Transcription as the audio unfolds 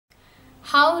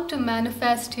How to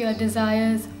manifest your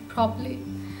desires properly.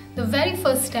 The very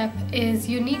first step is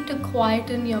you need to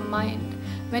quieten your mind.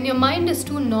 When your mind is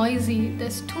too noisy,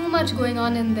 there's too much going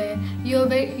on in there,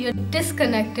 you're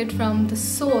disconnected from the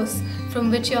source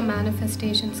from which your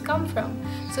manifestations come from.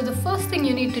 So the first thing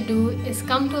you need to do is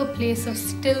come to a place of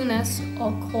stillness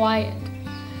or quiet.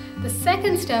 The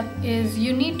second step is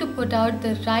you need to put out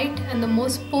the right and the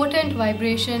most potent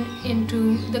vibration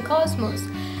into the cosmos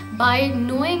by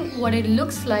knowing what it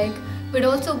looks like, but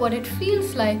also what it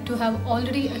feels like to have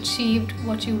already achieved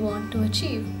what you want to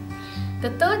achieve.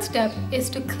 The third step is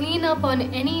to clean up on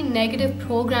any negative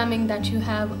programming that you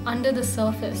have under the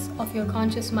surface of your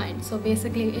conscious mind. So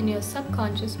basically in your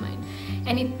subconscious mind.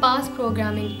 Any past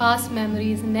programming, past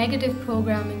memories, negative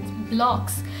programming,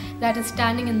 blocks that is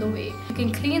standing in the way. You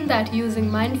can clean that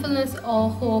using mindfulness or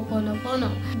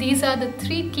Ho'oponopono. These are the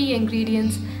 3 key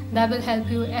ingredients that will help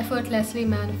you effortlessly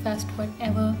manifest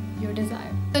whatever you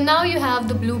desire. So now you have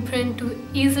the blueprint to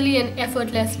easily and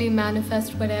effortlessly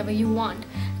manifest whatever you want.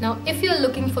 Now, if you're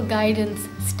looking for guidance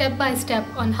step by step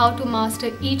on how to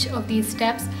master each of these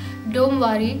steps, don't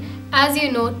worry. As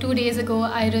you know, 2 days ago,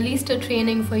 I released a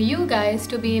training for you guys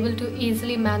to be able to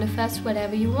easily manifest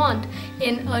whatever you want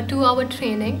in a 2-hour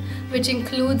training, which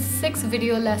includes 6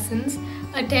 video lessons,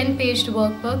 a 10-page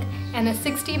workbook, and a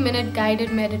 60-minute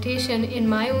guided meditation in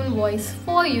my own voice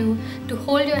for you to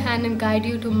hold your hand and guide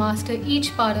you to master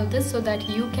each part of this so that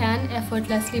you can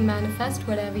effortlessly manifest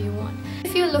whatever you want.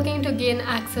 If you're looking to gain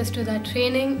access to that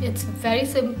training, it's very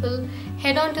simple.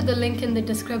 Head on to the link in the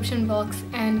description box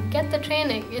and get the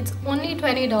training. It's only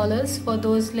 $20 for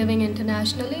those living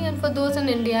internationally, and for those in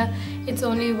India, it's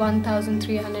only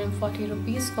 1,340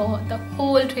 rupees for the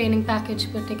whole training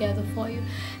package put together for you.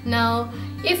 Now,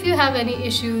 if you have any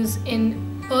issues in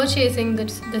purchasing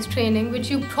this training, which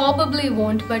you probably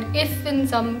won't, but if in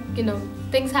some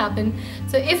things happen,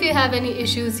 so if you have any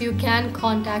issues, you can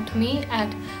contact me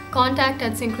at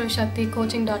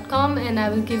contact@synchroshakticoaching.com, and I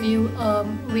will give you a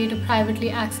way to privately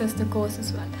access the course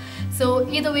as well. So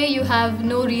either way, you have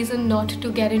no reason not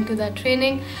to get into that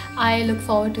training. I look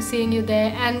forward to seeing you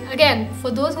there. And again,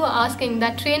 for those who are asking,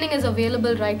 that training is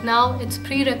available right now. It's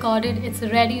pre-recorded, it's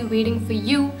ready, waiting for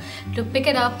you to pick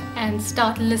it up and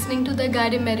start listening to the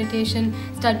guided meditation,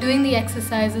 start doing the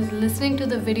exercises, listening to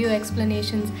the video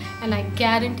explanations, and I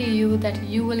guarantee you that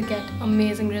you will get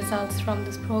amazing results from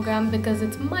this program, because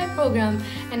it's my program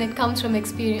and it comes from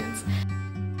experience.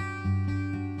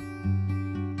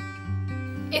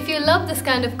 If you love this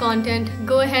kind of content,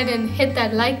 go ahead and hit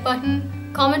that like button,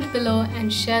 comment below,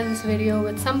 and share this video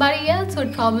with somebody else who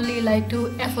would probably like to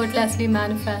effortlessly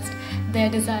manifest their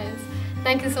desires.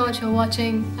 Thank you so much for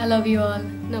watching. I love you all.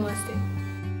 Namaste.